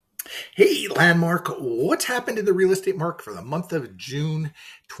Hey, Landmark, what's happened in the real estate market for the month of June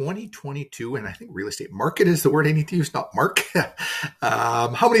 2022? And I think real estate market is the word I need to use, not mark.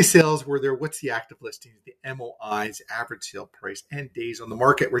 How many sales were there? What's the active listings, the MOIs, average sale price, and days on the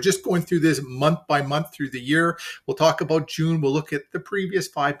market? We're just going through this month by month through the year. We'll talk about June. We'll look at the previous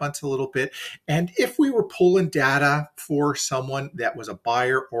 5 months a little bit. And if we were pulling data for someone that was a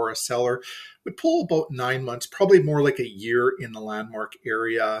buyer or a seller, would pull about 9 months, probably more like a year in the Landmark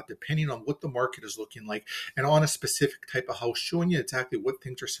area, depending on what the market is looking like and on a specific type of house, showing you exactly what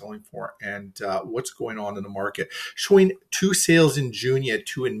things are selling for and what's going on in the market. Showing 2 sales in June, you had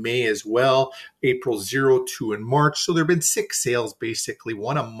 2 in May as well, April 0, 2 in March. So there have been 6 sales, basically,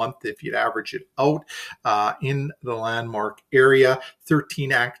 1 a month if you'd average it out in the Landmark area,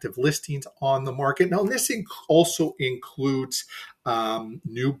 13 active listings on the market. Now, this also includes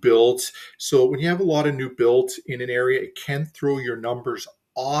new builds. So when you have a lot of new builds in an area, it can throw your numbers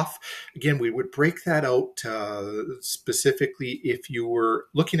off. Again, we would break that out specifically if you were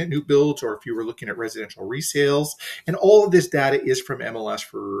looking at new builds or if you were looking at residential resales. And all of this data is from MLS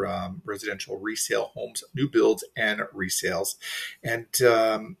for residential resale homes, new builds, and resales. And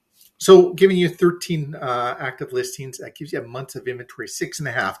so giving you 13 active listings, that gives you months of inventory,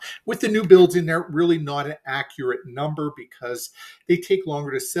 6.5. With the new builds in there, really not an accurate number because they take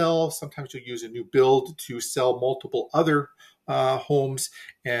longer to sell. Sometimes you'll use a new build to sell multiple other homes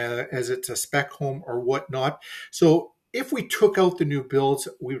as it's a spec home or whatnot. So if we took out the new builds,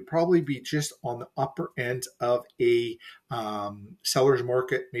 we would probably be just on the upper end of a seller's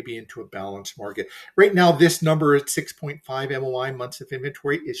market, maybe into a balanced market. Right now, this number at 6.5 MOI, months of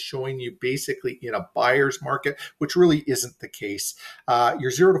inventory, is showing you basically in a buyer's market, which really isn't the case.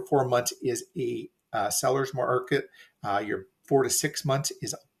 Your 0 to 4 months is a seller's market. Your 4 to 6 months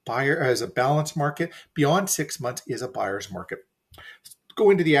is a balanced market. Beyond 6 months is a buyer's market. Go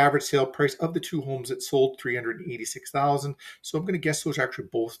into the average sale price of the 2 homes that sold, $386,000. So I'm going to guess those are actually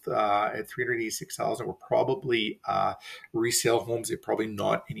both at $386,000 were probably resale homes. They're probably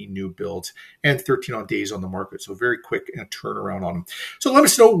not any new builds, and 13 on days on the market. So very quick and a turnaround on them. So let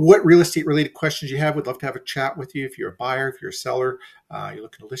us know what real estate related questions you have. We'd love to have a chat with you. If you're a buyer, if you're a seller, you're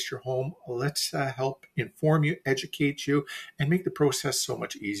looking to list your home, let's help inform you, educate you, and make the process so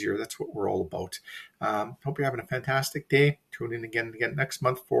much easier. That's what we're all about. Hope you're having a fantastic day. Tune in again next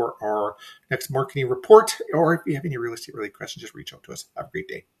month for our next marketing report. Or if you have any real estate related questions, just reach out to us. Have a great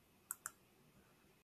day.